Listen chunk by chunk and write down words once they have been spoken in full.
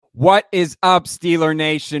What is up, Steeler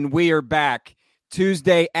Nation? We are back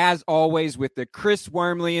Tuesday, as always, with the Chris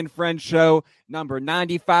Wormley and Friends Show, number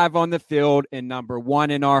 95 on the field and number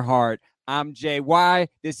 1 in our heart. I'm JY.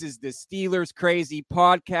 This is the Steelers Crazy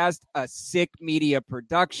Podcast, a sick media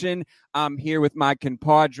production. I'm here with my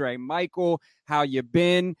compadre, Michael. How you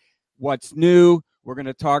been? What's new? We're going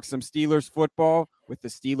to talk some Steelers football with the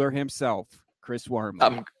Steeler himself, Chris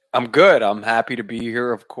Wormley. I'm good. I'm happy to be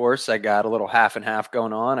here, of course. I got a little half and half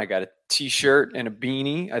going on. I got a T-shirt and a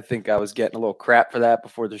beanie. I think I was getting a little crap for that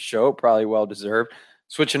before the show. Probably well-deserved.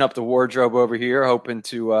 Switching up the wardrobe over here, hoping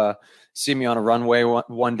to see me on a runway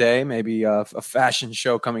one day, maybe a fashion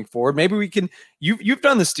show coming forward. Maybe we can – you've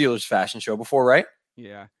done the Steelers fashion show before, right?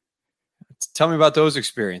 Yeah. Tell me about those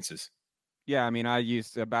experiences. Yeah, I mean, I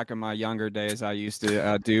used to, back in my younger days, I used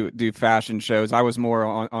to do fashion shows. I was more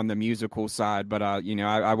on the musical side, but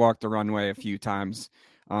I walked the runway a few times.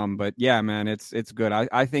 But yeah, man, it's good.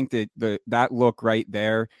 I think that that look right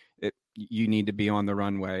there, you need to be on the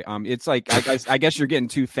runway. It's like I guess you're getting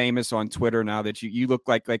too famous on Twitter now that you look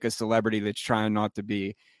like a celebrity that's trying not to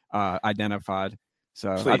be identified.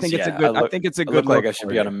 So please, I think it's a good. I think it's a good look. Like I should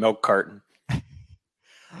be on a milk carton.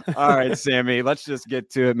 All right, Sammy, let's just get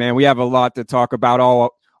to it, man. We have a lot to talk about.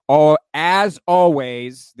 All as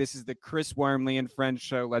always, this is the Chris Wormley and Friends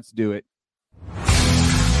Show. Let's do it. It was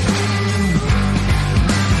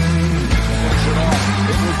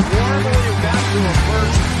Wormley who got to him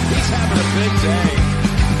first. He's having a big day.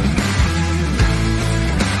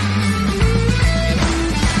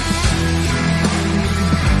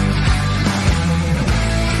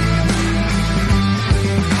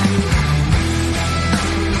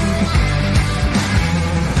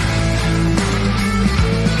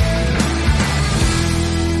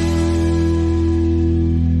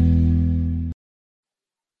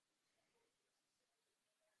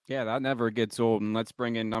 Yeah, that never gets old. And let's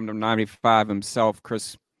bring in number 95 himself,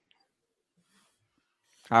 Chris.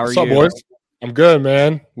 How are you? What's up, boys? I'm good,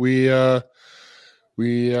 man. We had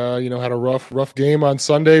a rough game on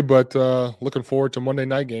Sunday, but looking forward to Monday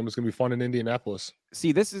night game. It's gonna be fun in Indianapolis.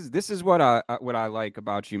 See, this is what I like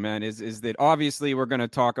about you, man. Is that obviously we're gonna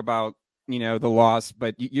talk about the loss,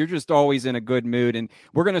 but you're just always in a good mood. And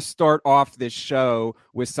we're going to start off this show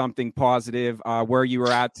with something positive. Where you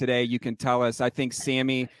were at today, you can tell us. I think,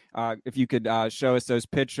 Sammy, if you could show us those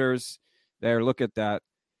pictures there, look at that.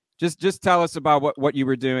 Just tell us about what you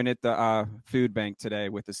were doing at the food bank today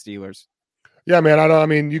with the Steelers. Yeah, man. I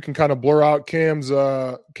mean, you can kind of blur out Cam's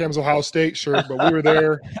Ohio State shirt, but we were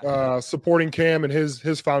there supporting Cam and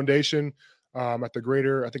his foundation at the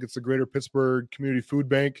Greater Pittsburgh Community Food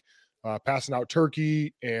Bank. Passing out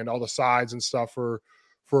turkey and all the sides and stuff for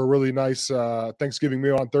a really nice Thanksgiving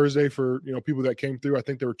meal on Thursday for people that came through. I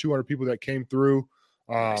think there were 200 people that came through,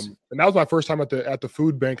 and that was my first time at the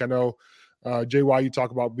food bank. I know JY, you talk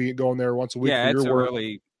about going there once a week. Yeah, for your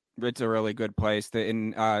work. It's a really good place.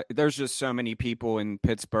 There's just so many people in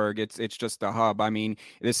Pittsburgh. It's just a hub. I mean,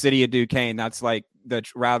 the city of Duquesne, that's like I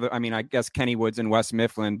guess Kennywood's in West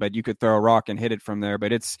Mifflin, but you could throw a rock and hit it from there.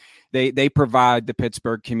 But they provide the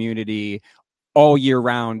Pittsburgh community all year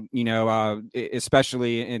round,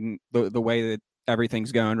 especially in the way that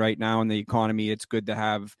everything's going right now in the economy. It's good to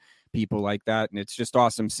have people like that, and it's just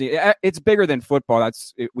awesome. See, it's bigger than football.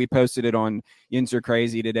 We posted it on Yins Are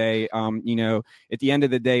Crazy today. At the end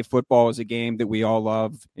of the day, football is a game that we all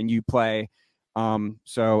love and you play.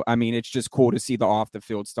 So I mean, it's just cool to see the off the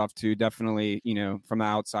field stuff too. Definitely, from the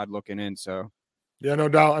outside looking in. So yeah, no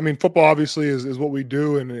doubt. I mean, football obviously is what we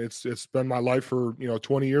do, and it's been my life for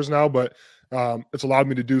 20 years now. But it's allowed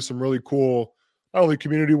me to do some really cool, not only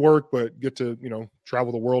community work, but get to,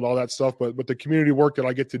 travel the world, all that stuff. But the community work that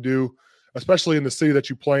I get to do, especially in the city that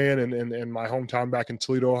you play in and my hometown back in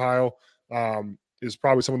Toledo, Ohio, is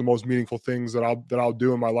probably some of the most meaningful things that I'll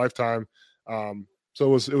do in my lifetime. So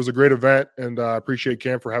it was a great event, and I appreciate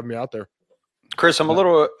Cam for having me out there. Chris, I'm a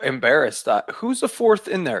little embarrassed. Who's the fourth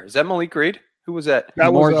in there? Is that Malik Reed? Who was that?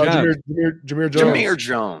 That was Jameer Jones. Jameer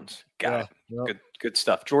Jones. Got it. Yep. Good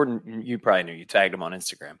stuff. Jordan, you probably knew. You tagged him on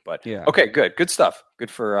Instagram, but yeah. Okay, good stuff.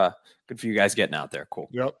 Good for you guys getting out there. Cool.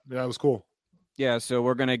 Yep. Yeah, it was cool. Yeah, so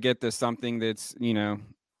we're gonna get to something that's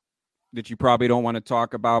that you probably don't want to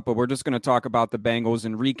talk about, but we're just gonna talk about the Bengals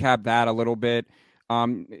and recap that a little bit.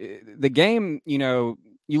 The game, you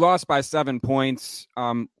lost by 7 points.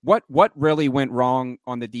 What really went wrong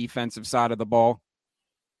on the defensive side of the ball?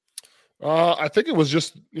 I think it was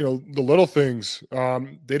just, the little things.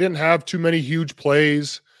 They didn't have too many huge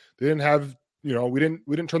plays. They didn't have, we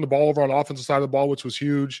didn't turn the ball over on the offensive side of the ball, which was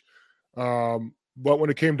huge. But when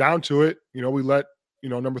it came down to it, we let,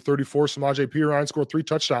 number 34, Samaje Perine score 3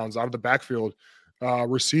 touchdowns out of the backfield.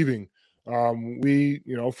 receiving. We,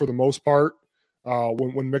 for the most part,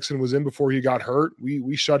 when Mixon was in before he got hurt,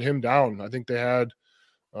 we shut him down. I think they had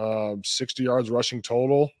 60 yards rushing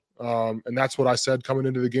total. And that's what I said coming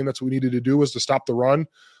into the game. That's what we needed to do, was to stop the run.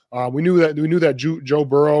 We knew that Joe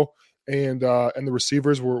Burrow and the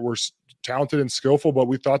receivers were talented and skillful, but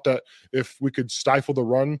we thought that if we could stifle the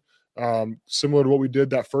run, similar to what we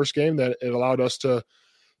did that first game, that it allowed us to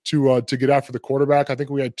get after the quarterback. I think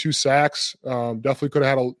we had 2 sacks. Definitely could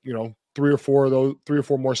have had 3 or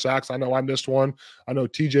 4 more sacks. I know I missed one. I know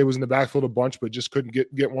TJ was in the backfield a bunch, but just couldn't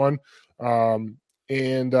get one.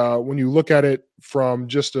 And when you look at it from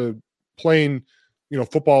just a plain,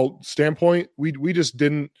 football standpoint, we just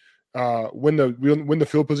didn't win the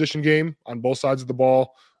field position game on both sides of the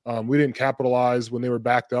ball. We didn't capitalize when they were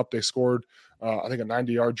backed up. They scored, I think, a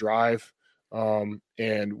 90-yard drive.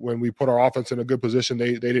 And when we put our offense in a good position,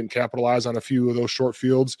 they didn't capitalize on a few of those short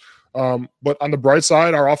fields. But on the bright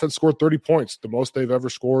side, our offense scored 30 points, the most they've ever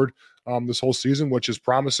scored this whole season, which is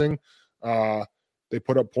promising. They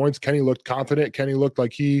put up points. Kenny looked confident. Kenny looked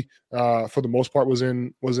like he, for the most part, was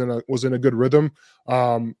in a good rhythm.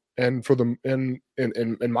 And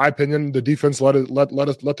in my opinion, the defense let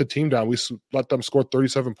the team down. We let them score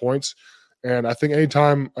 37 points. And I think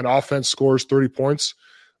anytime an offense scores 30 points,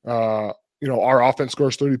 our offense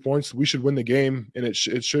scores 30 points, we should win the game. And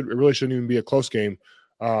it really shouldn't even be a close game.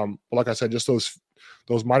 But like I said, just those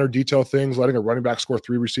minor detail things, letting a running back score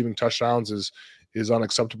 3 receiving touchdowns is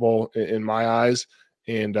unacceptable in my eyes.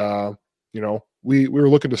 And we were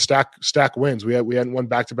looking to stack wins. We hadn't won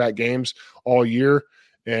back-to-back games all year.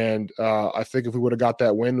 And I think if we would have got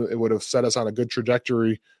that win, it would have set us on a good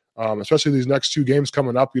trajectory, especially these next 2 games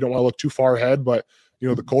coming up. We don't want to look too far ahead, but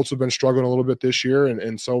the Colts have been struggling a little bit this year,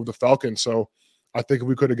 and so have the Falcons. So I think if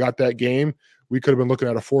we could have got that game, we could have been looking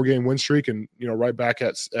at a 4-game win streak, and right back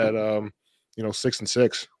at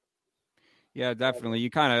 6-6. Yeah,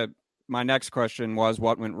 definitely. My next question was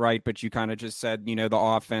what went right, but you kind of just said, the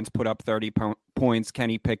offense put up 30 points.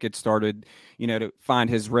 Kenny Pickett started, to find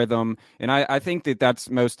his rhythm. And I think that's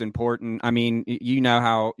most important. I mean,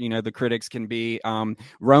 how, the critics can be.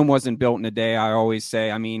 Rome wasn't built in a day, I always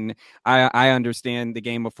say. I mean, I understand the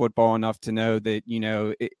game of football enough to know that,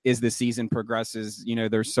 as the season progresses,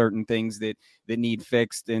 there's certain things that need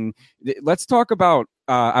fixed. And let's talk about,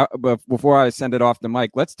 before I send it off the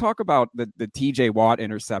mic, let's talk about the TJ Watt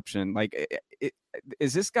interception. Like,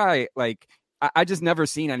 is this guy, like, I just never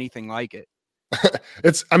seen anything like it.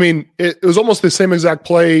 It was almost the same exact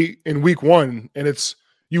play in week 1. And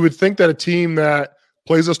you would think that a team that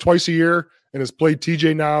plays us twice a year and has played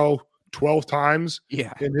TJ now 12 times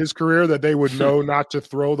in his career, that they would know not to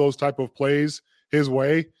throw those type of plays his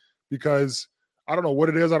way, because I don't know what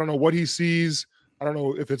it is. I don't know what he sees. I don't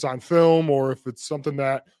know if it's on film or if it's something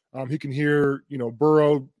that he can hear,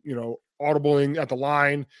 Burrow, audibling at the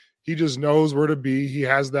line. He just knows where to be. He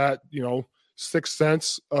has that, sixth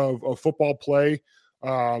sense of football play.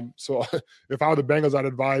 So if I were the Bengals, I'd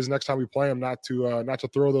advise next time we play him not to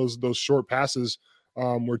throw those short passes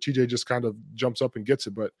where TJ just kind of jumps up and gets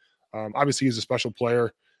it. But obviously he's a special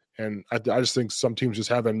player, and I just think some teams just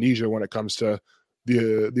have amnesia when it comes to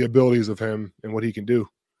the abilities of him and what he can do.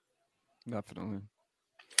 Definitely.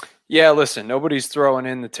 Yeah, listen, nobody's throwing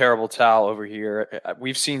in the terrible towel over here.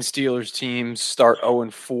 We've seen Steelers teams start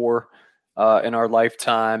 0-4 in our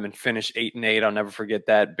lifetime and finish 8-8. I'll never forget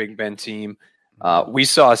that Big Ben team. We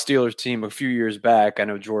saw a Steelers team a few years back. I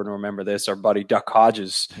know Jordan will remember this. Our buddy Duck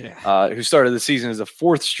Hodges, who started the season as a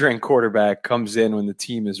 4th-string quarterback, comes in when the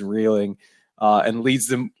team is reeling and leads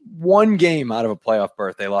them 1 game out of a playoff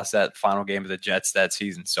berth. They lost that final game of the Jets that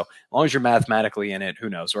season. So as long as you're mathematically in it, who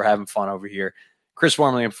knows? We're having fun over here. Chris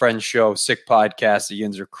Wormley and Friends Show, sick podcast. The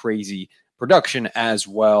Yins are crazy production as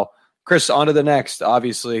well. Chris, on to the next.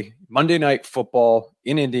 Obviously, Monday Night Football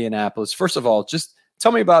in Indianapolis. First of all, just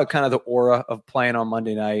tell me about kind of the aura of playing on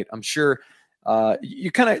Monday night. I'm sure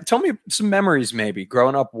you kind of tell me some memories maybe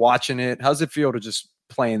growing up watching it. How's it feel to just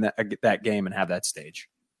play in that game and have that stage?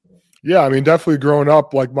 Yeah, definitely growing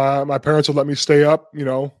up, like my parents would let me stay up,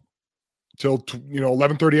 till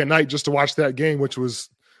 11:30 at night just to watch that game, which was,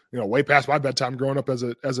 way past my bedtime growing up as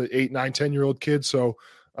a 8, 9, 10-year-old kid. So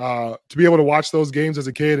to be able to watch those games as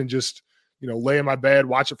a kid and just, lay in my bed,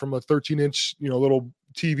 watch it from a 13-inch, little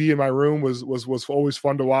TV in my room was always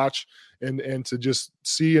fun to watch and to just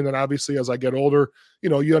see. And then obviously as I get older,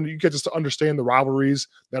 you get to understand the rivalries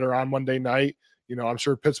that are on Monday night. I'm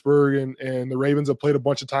sure Pittsburgh and the Ravens have played a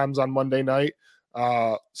bunch of times on Monday night.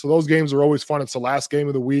 So those games are always fun. It's the last game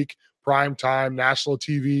of the week, prime time, national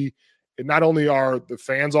TV. And not only are the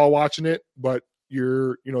fans all watching it, but,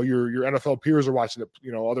 your NFL peers are watching it.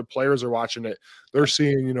 Other players are watching it. They're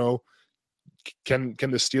seeing, can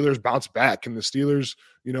the Steelers bounce back? Can the Steelers,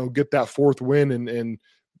 get that fourth win and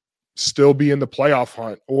still be in the playoff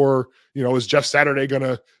hunt? Or, is Jeff Saturday going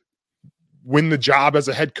to win the job as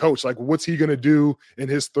a head coach? Like, what's he going to do in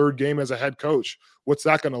his third game as a head coach? What's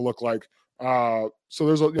that going to look like? So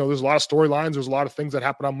there's a lot of storylines. There's a lot of things that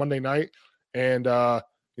happen on Monday night, and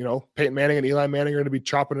Peyton Manning and Eli Manning are going to be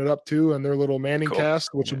chopping it up too, and their little Manning cast,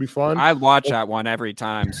 which will be fun. I watch that one every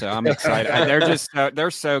time, so I'm excited.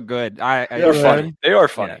 They're so good. They're funny. They are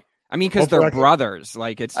funny. Yeah. I mean, because they're brothers.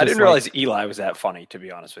 Like, it's. I didn't realize Eli was that funny, to be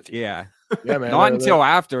honest with you. Yeah, yeah, man. Not until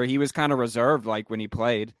after he was kind of reserved, like when he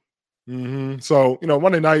played. Mm-hmm. So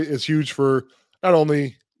Monday night is huge for not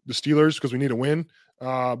only the Steelers because we need a win,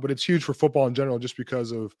 but it's huge for football in general, just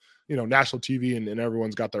because of national TV and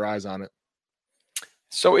everyone's got their eyes on it.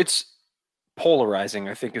 So it's polarizing,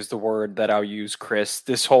 I think is the word that I'll use, Chris,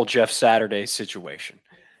 this whole Jeff Saturday situation.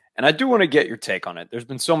 And I do want to get your take on it. There's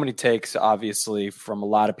been so many takes, obviously, from a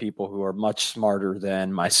lot of people who are much smarter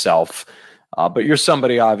than myself. But you're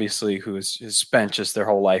somebody, obviously, who has spent just their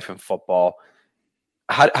whole life in football.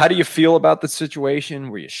 How do you feel about the situation?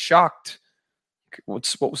 Were you shocked?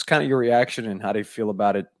 What was kind of your reaction, and how do you feel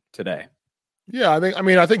about it today? Yeah, I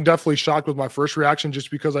think definitely shocked with my first reaction,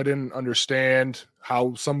 just because I didn't understand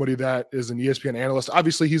how somebody that is an ESPN analyst,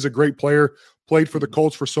 obviously he's a great player, played for the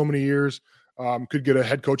Colts for so many years, could get a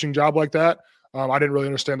head coaching job like that. I didn't really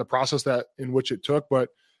understand the process in which it took, but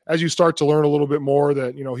as you start to learn a little bit more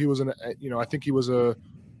that, he was I think he was a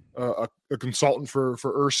consultant for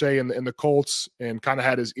Irsay and the Colts, and kind of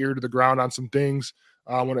had his ear to the ground on some things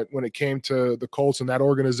when it came to the Colts and that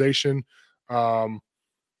organization.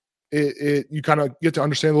 You kind of get to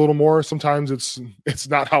understand a little more. Sometimes it's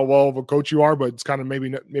not how well of a coach you are, but it's kind of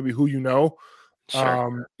maybe who you know.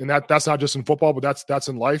 Sure. And that's not just in football, but that's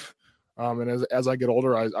in life. And as I get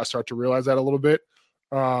older, I start to realize that a little bit.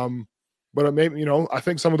 But maybe, I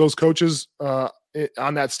think some of those coaches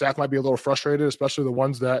on that staff might be a little frustrated, especially the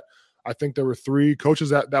ones that I think there were 3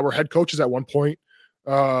 coaches that were head coaches at one point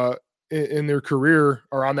in their career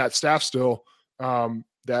are on that staff still.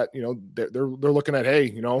 That they're looking at,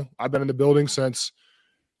 hey, I've been in the building since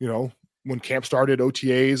when camp started,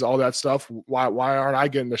 OTAs, all that stuff. Why aren't I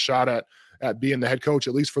getting a shot at being the head coach,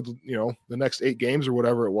 at least for the next 8 games or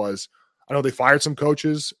whatever it was? I know they fired some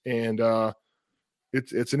coaches, and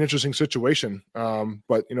it's an interesting situation.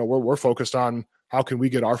 But we're focused on how can we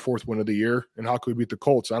get our 4th win of the year, and how can we beat the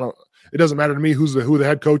Colts. It doesn't matter to me who the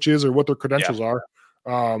head coach is or what their credentials are.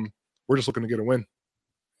 We're just looking to get a win.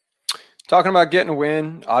 Talking about getting a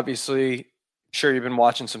win, obviously, sure you've been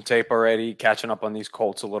watching some tape already, catching up on these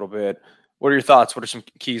Colts a little bit. What are your thoughts? What are some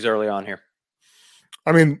keys early on here?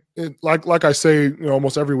 I mean, like I say,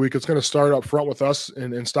 almost every week, it's going to start up front with us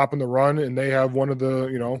and stopping the run, and they have one of the,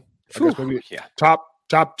 I guess maybe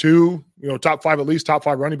top 2, top 5 at least, top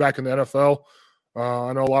 5 running back in the NFL.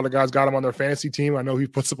 I know a lot of guys got him on their fantasy team. I know he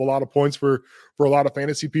puts up a lot of points for a lot of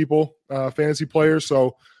fantasy people, fantasy players.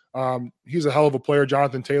 So he's a hell of a player.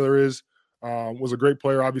 Jonathan Taylor was a great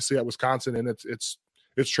player, obviously, at Wisconsin, and it's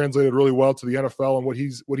translated really well to the NFL and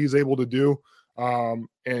what he's able to do.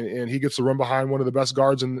 And he gets to run behind one of the best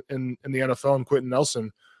guards in the NFL, and Quentin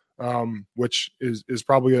Nelson, which is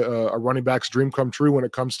probably a running back's dream come true when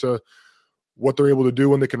it comes to what they're able to do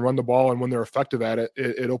when they can run the ball and when they're effective at it.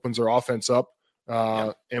 It opens their offense up.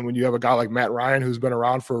 And when you have a guy like Matt Ryan, who's been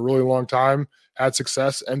around for a really long time, had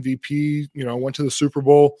success, MVP, went to the Super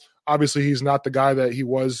Bowl. Obviously, he's not the guy that he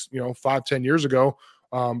was, 5-10 years ago,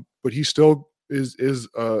 but he still is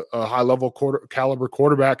a high-level caliber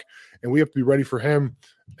quarterback, and we have to be ready for him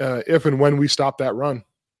if and when we stop that run.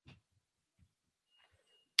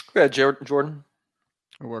 Go ahead, Jordan.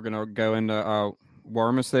 We're going to go into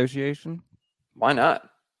Worm Association. Why not?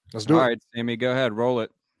 Let's do it. All right, Sammy, go ahead. Roll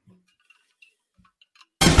it.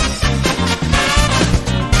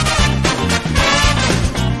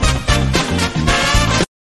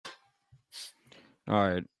 All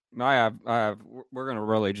right. We're going to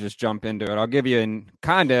really just jump into it. I'll give you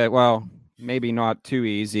maybe not too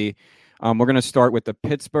easy. We're going to start with the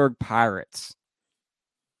Pittsburgh Pirates.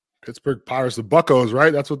 Pittsburgh Pirates, the Buccos,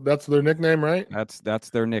 right? That's their nickname, right? That's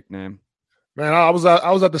their nickname. Man, I was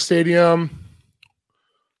at the stadium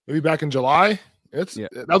maybe back in July.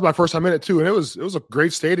 That was my first time in it too, and it was a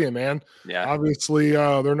great stadium, man. Yeah. Obviously,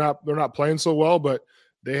 they're not playing so well, but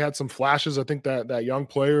they had some flashes. I think that young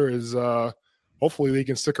player is hopefully they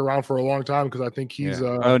can stick around for a long time, because I think he's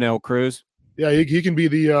O'Neal Cruz. Yeah, he can be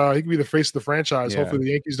the face of the franchise. Yeah. Hopefully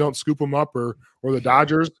the Yankees don't scoop him up or the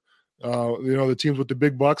Dodgers, the teams with the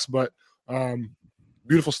big bucks. But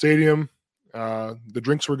beautiful stadium. The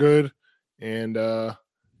drinks were good, and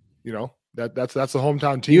you know that's the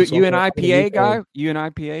hometown team. You an IPA guy? You an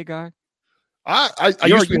IPA guy? I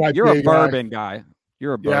used to be an IPA You're a guy. bourbon guy.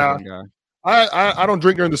 You're a bourbon guy. I don't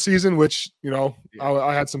drink during the season, which, you know,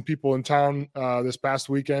 I had some people in town this past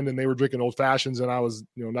weekend, and they were drinking old fashions, and I was,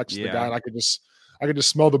 you know, next to the guy, and I could just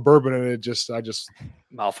smell the bourbon, and I just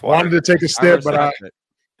mouth wanted to take a sip,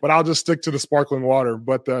 but I'll just stick to the sparkling water.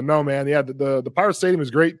 But no, man, yeah, the Pirate Stadium is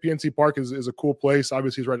great. PNC Park is a cool place.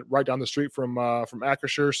 Obviously, it's right down the street from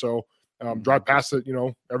Acrisure, so drive past it, you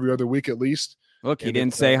know, every other week at least. Look, he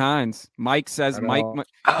didn't say Heinz. Mike says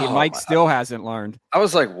Mike still hasn't learned. I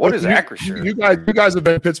was like, what is Acrisure? You guys have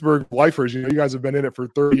been Pittsburgh lifers. You know, you guys have been in it for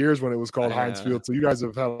 30 years when it was called Heinz Field. So you guys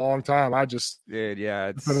have had a long time. It's been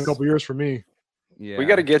a couple years for me. Yeah. We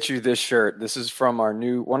got to get you this shirt. This is from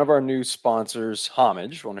one of our new sponsors,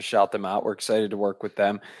 Homage. Want to shout them out. We're excited to work with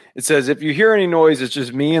them. It says, if you hear any noise, it's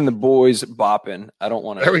just me and the boys bopping. I don't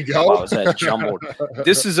want to. There we go. I was that jumbled.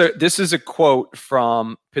 This is a quote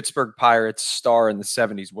from Pittsburgh Pirates star in the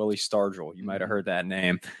 70s, Willie Stargell. You might have heard that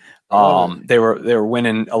name. They were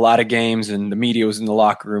winning a lot of games, and the media was in the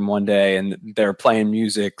locker room one day, and they were playing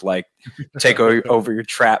music like "Take over your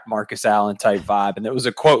trap," Marcus Allen type vibe, and it was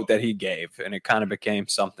a quote that he gave, and it kind of became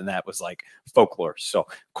something that was like folklore. So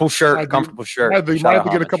cool shirt, comfortable shirt. You might have to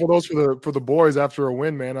get a couple of those for the boys after a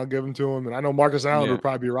win, man. I'll give them to them, and I know Marcus Allen would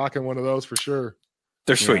probably be rocking one of those for sure.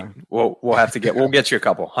 They're sweet. We'll get you a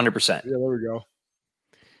couple, 100%. Yeah, there we go.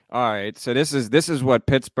 All right, so this is what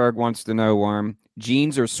Pittsburgh wants to know, Worm.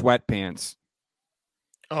 Jeans or sweatpants?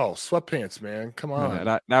 Oh, sweatpants, man! Come on.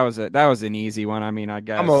 That was an easy one. I mean, I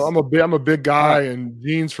guess I'm a big guy, and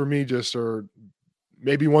jeans for me just are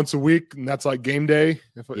maybe once a week, and that's like game day.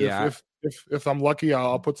 If I'm lucky,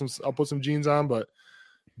 I'll put some jeans on, but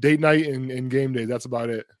date night and game day, that's about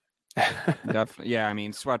it. Definitely, yeah. I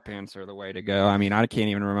mean, sweatpants are the way to go. I mean, I can't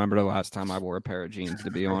even remember the last time I wore a pair of jeans,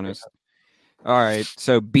 to be honest. All right,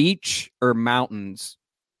 so beach or mountains?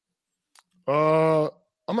 I'm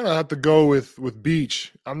gonna have to go with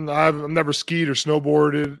beach. I've never skied or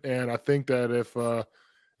snowboarded, and I think that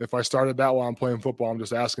if I started that while I'm playing football, I'm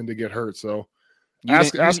just asking to get hurt. So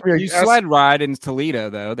ask me. You sled ride in Toledo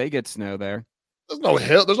though; they get snow there. There's no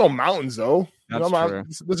hill. There's no mountains though. That's true.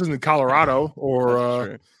 This isn't Colorado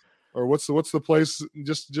or what's the place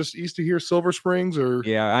just east of here? Silver Springs or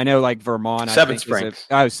I know like Vermont. Seven Springs.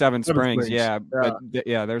 Seven Springs. Yeah, but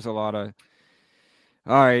there's a lot of.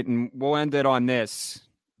 All right, and we'll end it on this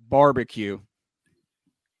barbecue.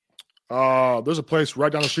 There's a place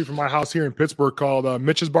right down the street from my house here in Pittsburgh called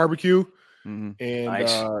Mitch's Barbecue, and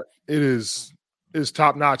nice. It is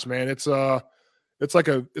top notch, man. It's like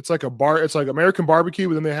a bar. It's like American barbecue,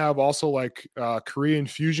 but then they have also like Korean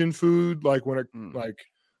fusion food, like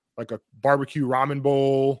like a barbecue ramen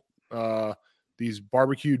bowl. These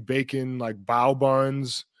barbecued bacon like bao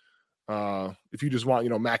buns. If you just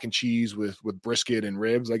want, mac and cheese with brisket and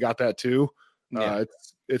ribs, I got that too.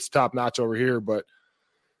 It's top notch over here, but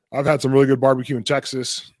I've had some really good barbecue in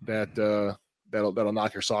Texas that'll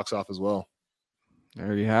knock your socks off as well.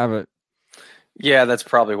 There you have it. Yeah, that's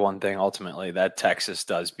probably one thing ultimately that Texas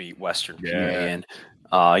does beat Western PA, and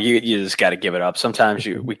you just got to give it up. Sometimes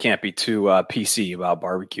we can't be too PC about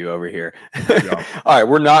barbecue over here. Yeah. All right,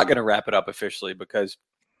 we're not going to wrap it up officially because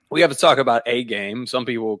we have to talk about a game. Some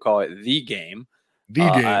people will call it the game. The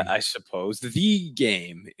game, I suppose. The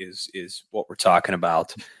game is what we're talking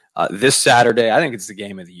about this Saturday. I think it's the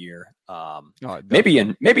game of the year. Maybe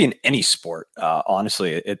in any sport.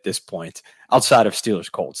 Honestly, at this point, outside of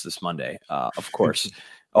Steelers Colts this Monday, of course.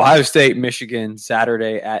 Ohio State, Michigan,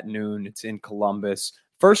 Saturday at noon. It's in Columbus.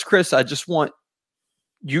 First, Chris, I just want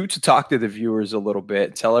you to talk to the viewers a little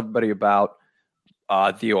bit. Tell everybody about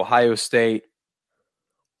the Ohio State.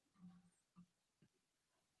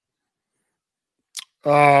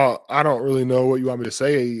 I don't really know what you want me to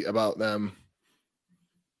say about them.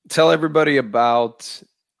 Tell everybody about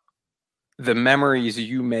the memories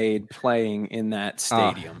you made playing in that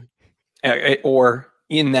stadium or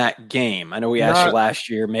in that game. I know we asked you last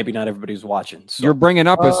year. Maybe not everybody's watching. So. You're bringing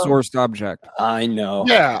up a sore subject. I know.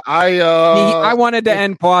 Yeah, I wanted to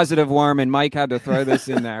end positive, Worm, and Mike had to throw this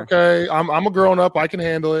in there. Okay, I'm a grown up. I can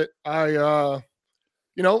handle it. I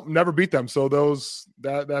never beat them. So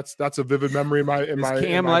that's a vivid memory in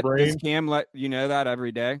my brain. Does Cam let you know that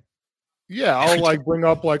every day? Yeah, I'll like bring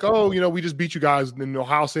up like, we just beat you guys, and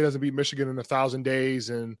Ohio State hasn't beat Michigan in 1,000 days,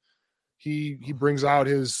 and he brings out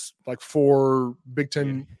his like 4 Big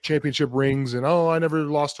Ten championship rings, and I never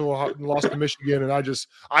lost to Michigan, and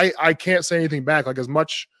I can't say anything back. Like as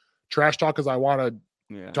much trash talk as I want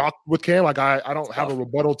to talk with Cam, like I don't have a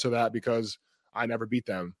rebuttal to that because I never beat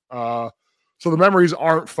them. So the memories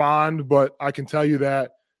aren't fond, but I can tell you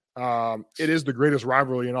that it is the greatest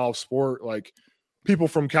rivalry in all of sport. Like people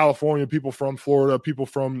from California, people from Florida, people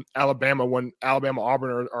from Alabama, when Alabama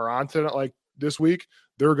Auburn are on to like this week,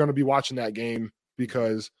 they're going to be watching that game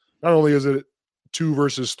because not only is it 2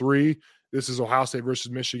 versus 3, this is Ohio State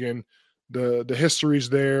versus Michigan. The history's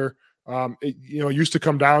there. It used to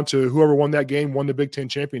come down to whoever won that game won the Big Ten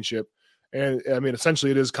championship. And I mean, essentially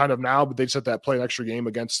it is kind of now, but they just had that play an extra game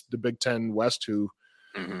against the Big Ten West, who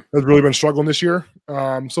has really been struggling this year.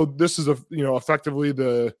 So this is effectively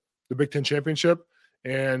the Big Ten championship.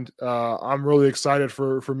 And I'm really excited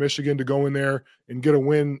for Michigan to go in there and get a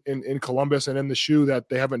win in Columbus and in the shoe that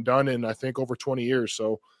they haven't done in, I think, over 20 years.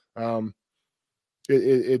 So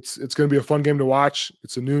it's going to be a fun game to watch.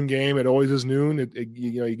 It's a noon game. It always is noon.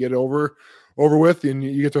 You get it over with and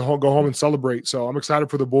you get to go home and celebrate. So I'm excited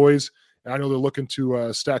for the boys. And I know they're looking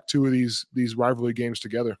to stack 2 of these rivalry games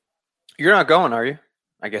together. You're not going, are you?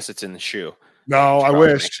 I guess it's in the shoe. No, I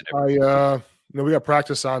wish. We got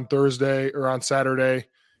practice on Thursday or on Saturday,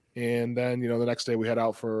 and then the next day we head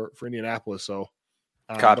out for Indianapolis. So,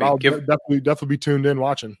 I'll definitely be tuned in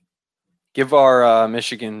watching. Give our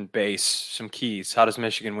Michigan base some keys. How does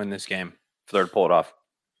Michigan win this game if they're to pull it off?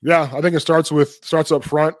 Yeah, I think it starts up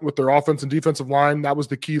front with their offense and defensive line. That was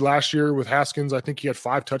the key last year with Haskins. I think he had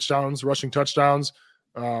 5 touchdowns, rushing touchdowns.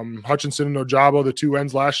 Hutchinson and Ojabo, the 2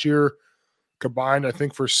 ends last year, combined, I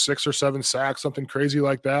think, for 6 or 7 sacks, something crazy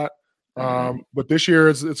like that. But this year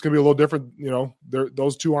it's going to be a little different.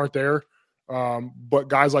 Those 2 aren't there. But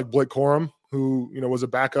guys like Blake Corum, who was a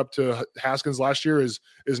backup to Haskins last year, is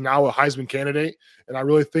now a Heisman candidate. And I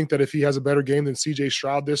really think that if he has a better game than C.J.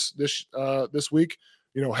 Stroud this week,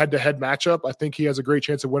 head-to-head matchup, I think he has a great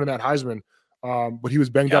chance of winning that Heisman. But he was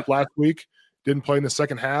banged up last week, didn't play in the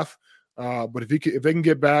second half. But if they can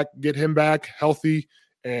get him back healthy,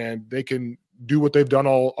 and they can do what they've done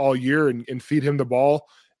all year and feed him the ball,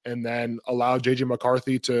 and then allow J.J.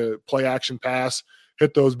 McCarthy to play action pass,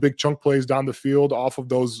 hit those big chunk plays down the field off of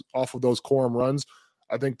those Corum runs,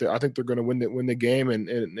 I think they're going to win the game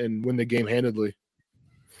and win the game handedly.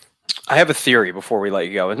 I have a theory before we let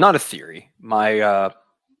you go. It's not a theory. My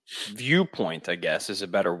viewpoint, I guess, is a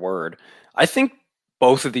better word. I think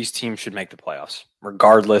both of these teams should make the playoffs,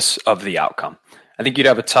 regardless of the outcome. I think you'd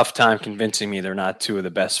have a tough time convincing me they're not 2 of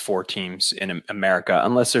the best 4 teams in America,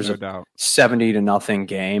 unless there's a 70-0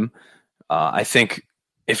 game. I think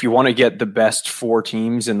if you want to get the best 4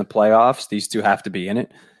 teams in the playoffs, these 2 have to be in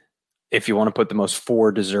it. If you want to put the most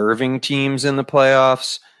 4 deserving teams in the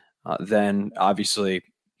playoffs, then obviously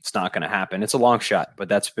it's not going to happen. It's a long shot, but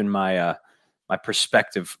that's been my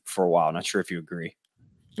perspective for a while. Not sure if you agree.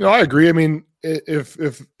 I agree. I mean,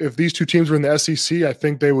 if these 2 teams were in the SEC, I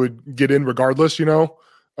think they would get in regardless.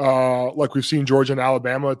 Like we've seen Georgia and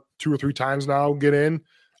Alabama 2 or 3 times now get in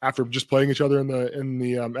after just playing each other in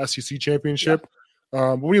the SEC championship.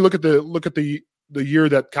 But when you look at the year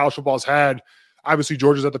that college football's had, obviously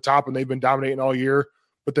Georgia's at the top and they've been dominating all year.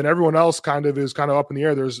 But then everyone else is kind of up in the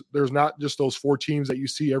air. There's not just those 4 teams that you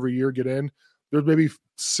see every year get in. There's maybe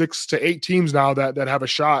 6 to 8 teams now that have a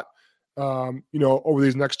shot. Over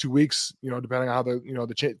these next 2 weeks, depending on how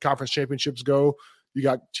the conference championships go, you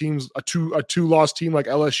got teams, a 2-loss team like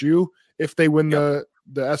LSU. If they win the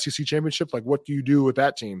SEC championship, like what do you do with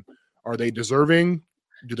that team? Are they deserving?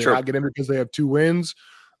 Do they not get in because they have 2 wins?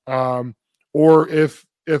 Or if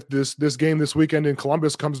this game this weekend in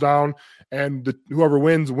Columbus comes down and whoever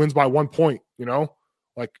wins by 1 point,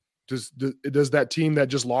 like does that team that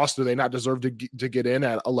just lost, do they not deserve to get in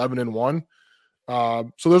at 11-1?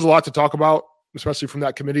 So there's a lot to talk about, especially from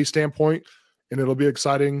that committee standpoint, and it'll be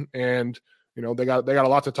exciting. And they got a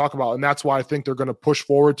lot to talk about, and that's why I think they're going to push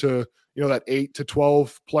forward to that 8 to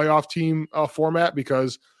 12 playoff team format,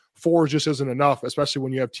 because 4 just isn't enough, especially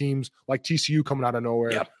when you have teams like TCU coming out of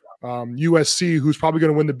nowhere, USC, who's probably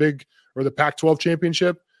going to win the Pac-12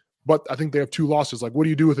 championship, but I think they have 2 losses. Like, what do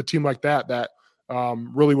you do with a team like that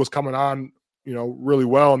really was coming on, really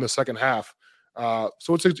well in the second half?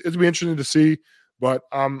 So it'll be interesting to see. But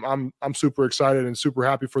I'm super excited and super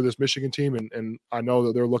happy for this Michigan team, and I know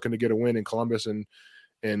that they're looking to get a win in Columbus and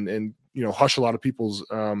hush a lot of people's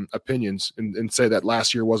opinions and say that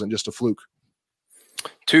last year wasn't just a fluke.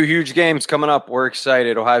 2 huge games coming up. We're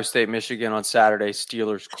excited. Ohio State, Michigan on Saturday.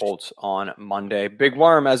 Steelers, Colts on Monday. Big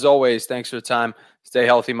Worm, as always, thanks for the time. Stay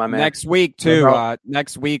healthy, my man. Next week, too.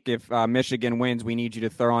 Next week, if Michigan wins, we need you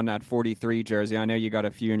to throw on that 43 jersey. I know you got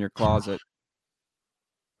a few in your closet.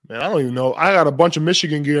 Man, I don't even know. I got a bunch of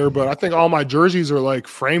Michigan gear, but I think all my jerseys are like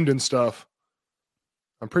framed and stuff.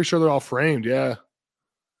 I'm pretty sure they're all framed. Yeah.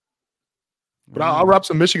 But I'll wrap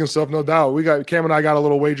some Michigan stuff, no doubt. We got Cam and I got a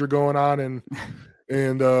little wager going on,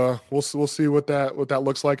 and we'll see what that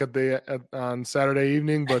looks like on Saturday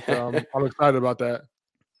evening. But I'm excited about that.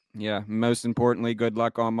 Yeah, most importantly, good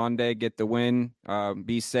luck on Monday. Get the win.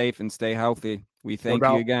 Be safe and stay healthy. We thank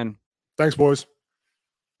you again. Thanks, boys.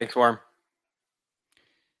 Thanks, Worm.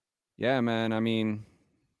 Yeah, man. I mean,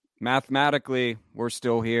 mathematically, we're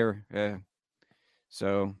still here.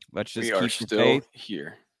 So let's just keep the faith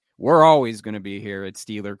here. We're always going to be here at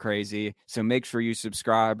Steeler Crazy. So make sure you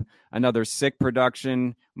subscribe. Another sick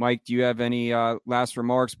production. Mike, do you have any last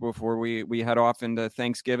remarks before we head off into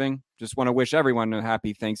Thanksgiving? Just want to wish everyone a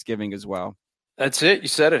happy Thanksgiving as well. That's it. You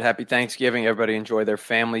said it. Happy Thanksgiving. Everybody enjoy their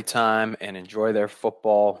family time and enjoy their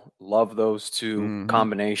football. Love those two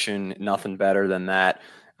combination. Nothing better than that.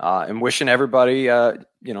 And wishing everybody,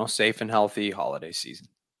 safe and healthy holiday season.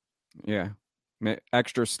 Yeah.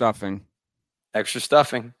 Extra stuffing.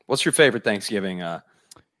 What's your favorite Thanksgiving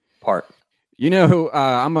part?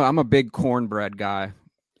 I'm a big cornbread guy,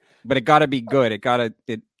 but it got to be good.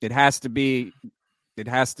 It has to be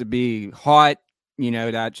hot.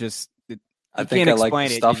 That just I can't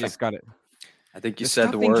explain it. You just got it. I think you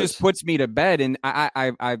said the word. Just puts me to bed, and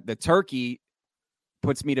I the turkey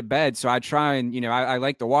puts me to bed. So I try and I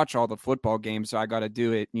like to watch all the football games, so I got to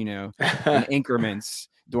do it in increments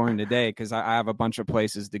during the day because I have a bunch of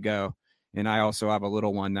places to go. And I also have a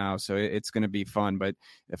little one now, so it's going to be fun. But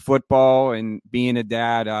football and being a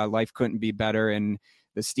dad, life couldn't be better. And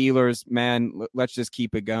the Steelers, man, let's just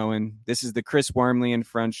keep it going. This is the Chris Wormley and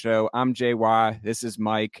Friends Show. I'm JY. This is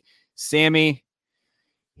Mike. Sammy,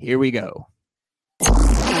 here we go.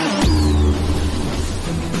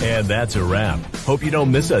 And that's a wrap. Hope you don't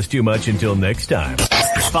miss us too much until next time.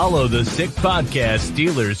 Follow the Sick Podcast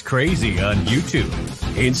Steelers Crazy on YouTube,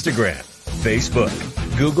 Instagram,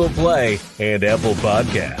 Facebook, Google Play, and Apple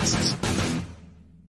Podcasts.